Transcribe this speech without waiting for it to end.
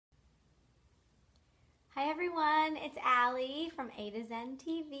Hi everyone, it's Allie from A to Zen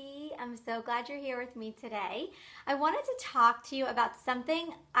TV. I'm so glad you're here with me today. I wanted to talk to you about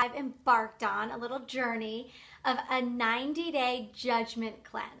something I've embarked on, a little journey of a 90-day judgment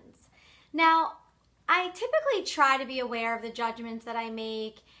cleanse. Now, I typically try to be aware of the judgments that I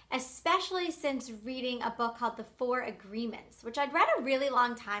make, especially since reading a book called The 4 Agreements, which I'd read a really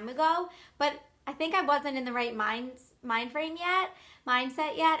long time ago, but I think I wasn't in the right mindset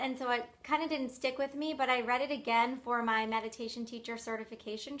yet, and so it kind of didn't stick with me, but I read it again for my meditation teacher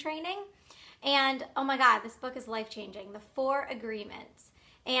certification training, and oh my God, this book is life-changing, The 4 Agreements,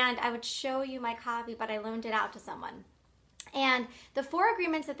 and I would show you my copy, but I loaned it out to someone. And the 4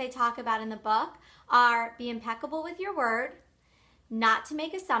 agreements that they talk about in the book are be impeccable with your word, not to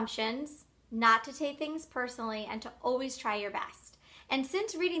make assumptions, not to take things personally, and to always try your best. And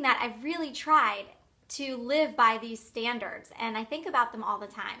since reading that, I've really tried to live by these standards, and I think about them all the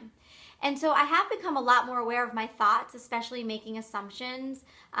time. And so I have become a lot more aware of my thoughts, especially making assumptions,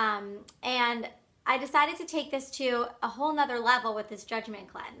 and I decided to take this to a whole nother level with this judgment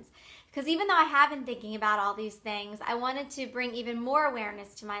cleanse. Because even though I have been thinking about all these things, I wanted to bring even more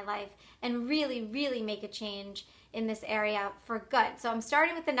awareness to my life and really, really make a change in this area for good. So I'm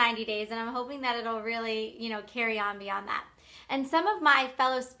starting with the 90 days, and I'm hoping that it'll really, carry on beyond that. And some of my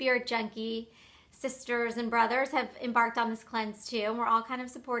fellow spirit junkie sisters and brothers have embarked on this cleanse too, and we're all kind of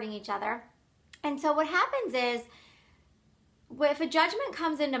supporting each other. And so what happens is, if a judgment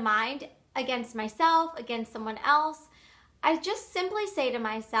comes into mind against myself, against someone else, I just simply say to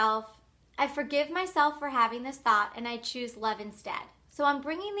myself, I forgive myself for having this thought and I choose love instead. So I'm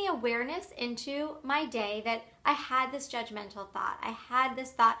bringing the awareness into my day that I had this judgmental thought. I had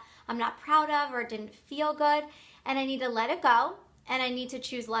this thought I'm not proud of or it didn't feel good, and I need to let it go and I need to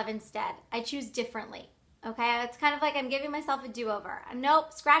choose love instead. I choose differently, okay? It's kind of like I'm giving myself a do-over.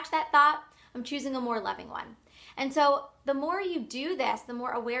 Nope, scratch that thought. I'm choosing a more loving one. And so the more you do this, the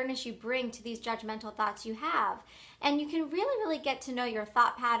more awareness you bring to these judgmental thoughts you have. And you can really, really get to know your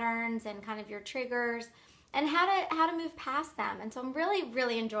thought patterns and kind of your triggers and how to move past them. And so I'm really,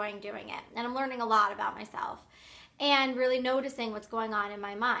 really enjoying doing it. And I'm learning a lot about myself and really noticing what's going on in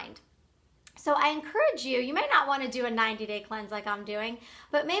my mind. So I encourage you, you may not want to do a 90-day cleanse like I'm doing,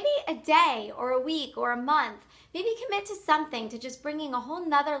 but maybe a day or a week or a month, maybe commit to something, to just bringing a whole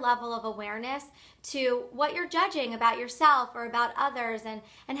nother level of awareness to what you're judging about yourself or about others,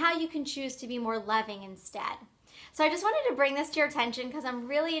 and how you can choose to be more loving instead. So I just wanted to bring this to your attention because I'm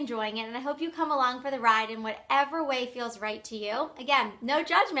really enjoying it, and I hope you come along for the ride in whatever way feels right to you. Again, no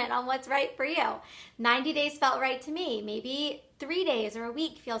judgment on what's right for you. 90 days felt right to me. Maybe 3 days or a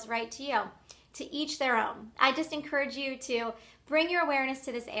week feels right to you. To each their own. I just encourage you to bring your awareness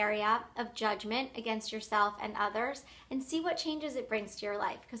to this area of judgment against yourself and others and see what changes it brings to your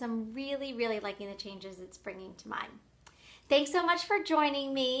life, because I'm really, really liking the changes it's bringing to mine. Thanks so much for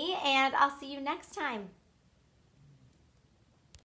joining me, and I'll see you next time.